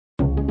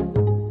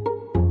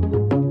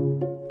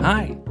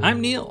Hi,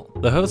 I'm Neil,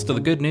 the host of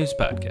the Good News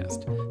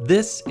Podcast.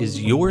 This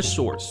is your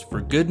source for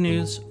good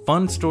news,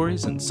 fun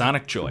stories, and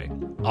sonic joy.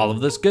 All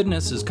of this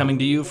goodness is coming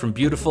to you from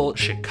beautiful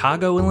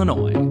Chicago,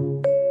 Illinois.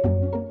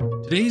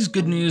 Today's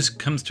good news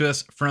comes to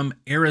us from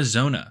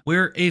Arizona,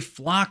 where a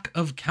flock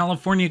of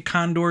California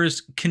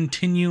condors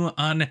continue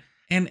on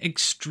an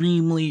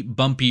extremely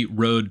bumpy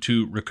road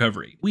to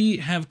recovery. We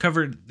have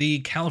covered the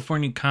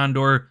California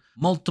condor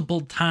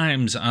multiple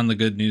times on the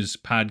Good News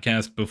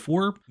Podcast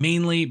before,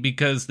 mainly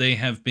because they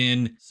have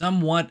been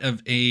somewhat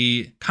of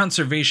a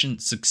conservation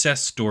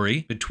success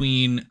story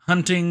between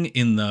hunting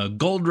in the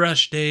gold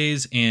rush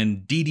days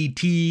and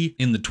DDT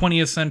in the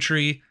 20th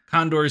century.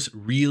 Condors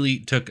really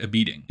took a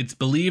beating. It's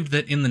believed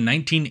that in the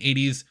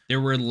 1980s, there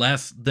were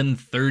less than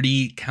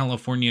 30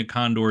 California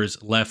condors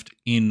left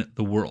in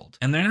the world.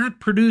 And they're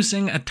not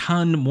producing a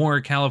ton more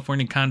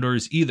California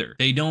condors either.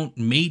 They don't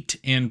mate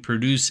and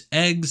produce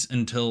eggs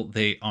until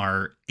they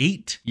are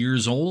 8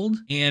 years old,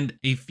 and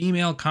a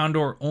female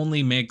condor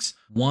only makes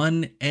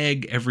one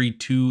egg every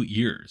 2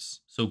 years.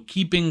 So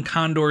keeping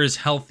condors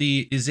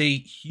healthy is a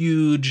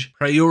huge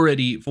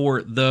priority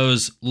for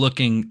those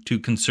looking to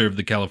conserve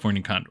the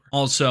California condor.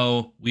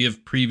 Also, we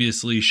have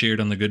previously shared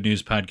on the Good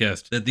News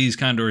Podcast that these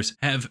condors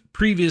have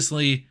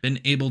previously been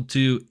able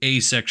to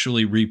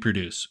asexually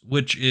reproduce,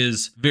 which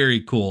is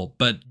very cool,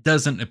 but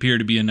doesn't appear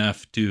to be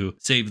enough to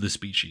save the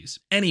species.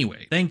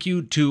 Anyway, thank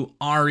you to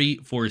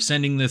Ari for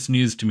sending this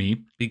news to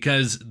me,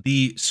 because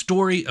the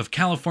story of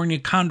California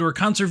condor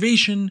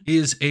conservation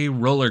is a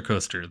roller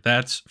coaster,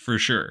 that's for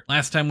sure.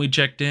 Last time we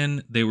checked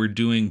in, they were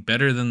doing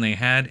better than they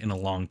had in a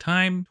long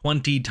time.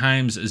 20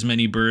 times as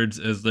many birds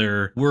as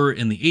there were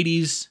in the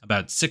 80s,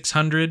 about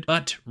 600.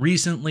 But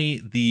recently,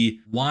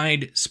 the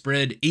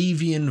widespread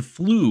avian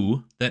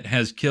flu that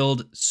has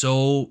killed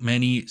so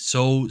many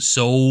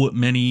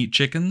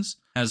chickens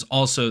has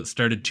also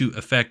started to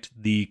affect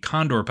the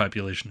condor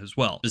population as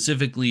well,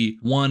 specifically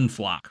one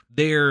flock.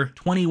 There,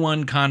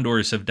 21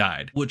 condors have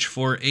died, which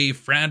for a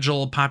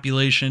fragile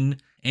population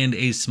and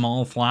a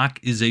small flock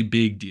is a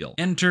big deal.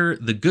 Enter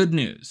the good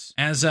news.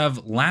 As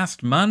of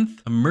last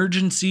month,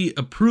 emergency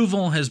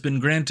approval has been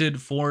granted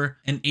for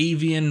an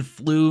avian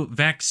flu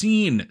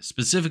vaccine,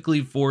 specifically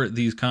for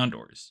these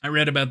condors. I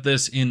read about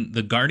this in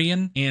The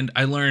Guardian, and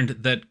I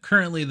learned that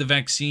currently the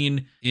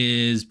vaccine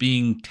is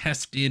being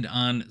tested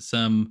on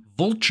some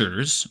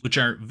vultures, which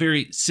are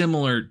very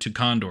similar to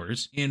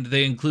condors, and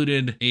they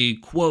included a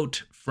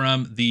quote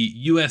from the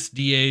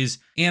USDA's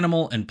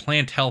Animal and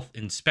Plant Health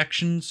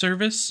Inspection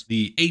Service,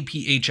 the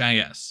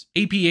APHIS.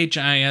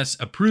 APHIS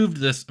approved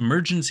this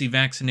emergency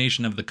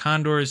vaccination of the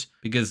condors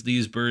because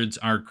these birds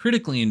are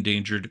critically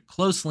endangered,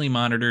 closely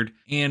monitored,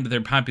 and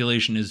their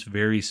population is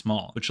very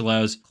small, which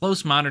allows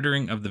close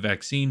monitoring of the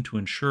vaccine to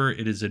ensure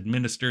it is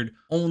administered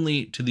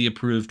only to the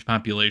approved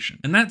population.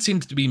 And that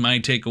seems to be my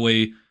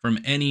takeaway from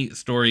any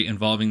story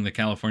involving the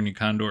California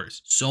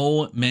condors.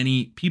 So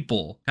many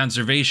people,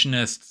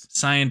 conservationists,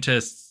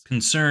 scientists,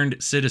 concerned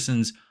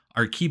citizens,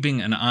 are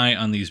keeping an eye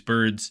on these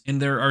birds,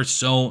 and there are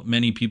so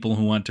many people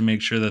who want to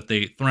make sure that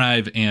they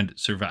thrive and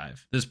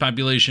survive. This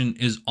population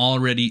is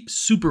already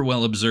super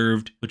well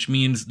observed, which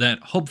means that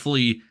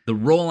hopefully the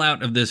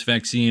rollout of this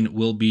vaccine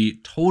will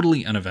be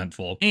totally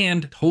uneventful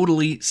and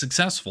totally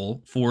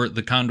successful for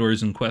the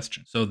condors in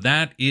question. So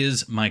that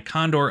is my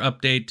condor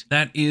update.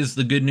 That is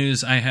the good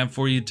news I have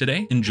for you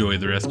today. Enjoy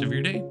the rest of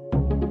your day.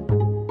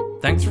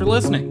 Thanks for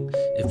listening.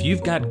 If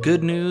you've got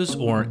good news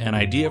or an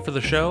idea for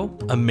the show,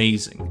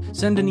 amazing.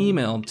 Send an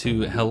email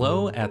to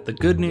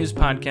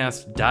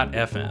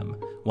hello@thegoodnewspodcast.fm.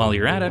 While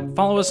you're at it,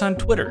 follow us on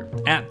Twitter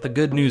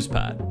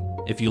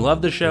 @thegoodnewspod. If you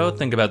love the show,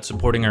 think about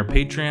supporting our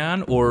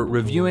Patreon or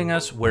reviewing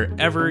us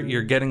wherever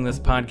you're getting this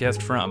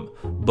podcast from.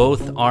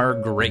 Both are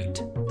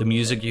great. The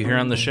music you hear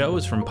on the show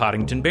is from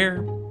Poddington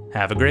Bear.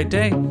 Have a great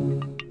day.